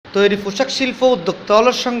তৈরি পোশাক শিল্প উদ্যোক্তা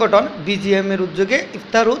অলস সংগঠন বিজিএমের উদ্যোগে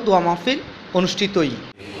ইফতার ও দোয়া মাহফিল অনুষ্ঠিতই।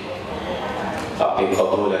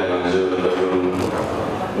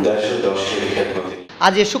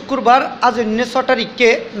 আজ শুক্রবার আজন্য 6 তারিখে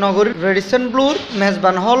নগরীর রেডিসন ব্লুর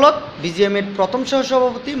মেজবান হলত বিজিএমের প্রথম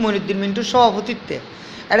সহসভাপতি মনিউদ্দিন মিন্টুর সভাপতিত্বে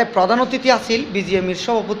এর প্রধান অতিথি আছিল বিজিএমের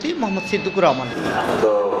সভাপতি মোহাম্মদ সিদ্দিকুর রহমান।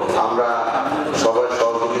 তো আমরা সবাই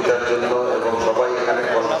সহযোগিতার জন্য এবং সবাই এখানে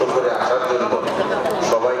কষ্ট করে আসার জন্য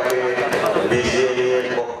সবাইকে বিজিএমের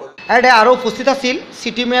এর আরও উপস্থিত আছিল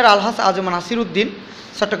সিটি মেয়র আলহাজ আজম নাসির উদ্দিন,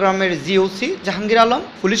 চট্টগ্রামের GOC Jahangir Alam,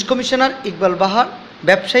 police commissioner Iqbal বাহার,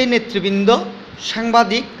 ব্যবসায়ী নেতৃবৃন্দ,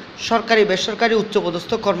 সাংবাদিক, সরকারি বেসরকারি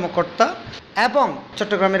উচ্চপদস্থ কর্মকর্তা এবং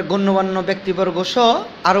চট্টগ্রামের গণ্যমান্য ব্যক্তিবর্গ সহ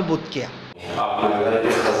আরও বুথকিয়া।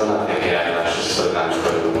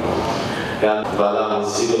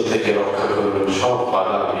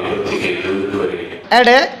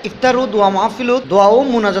 এডে ইফতার ও দোয়া মাহফিল ও দোয়া ও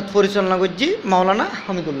মুনাজাত পরিচালনা করছি মাওলানা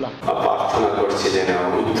হামিদুল্লাহ। প্রার্থনা করছি যেন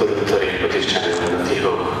উত্তরোত্তর এই প্রতিষ্ঠানের উন্নতি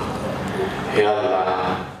হোক। হে আল্লাহ।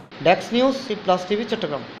 ডেক্স news Cplus TV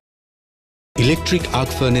Chittagong. Electric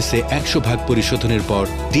arc ফার্নেসে 100% পরিশোধনের পর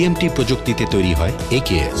টিএমটি প্রযুক্তিতে তৈরি হয়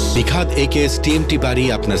একেএস। নিখাদ একেএস টিএমটি বাড়ি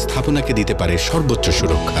আপনার স্থাপনাকে দিতে পারে সর্বোচ্চ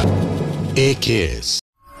সুরক্ষা। একেএস।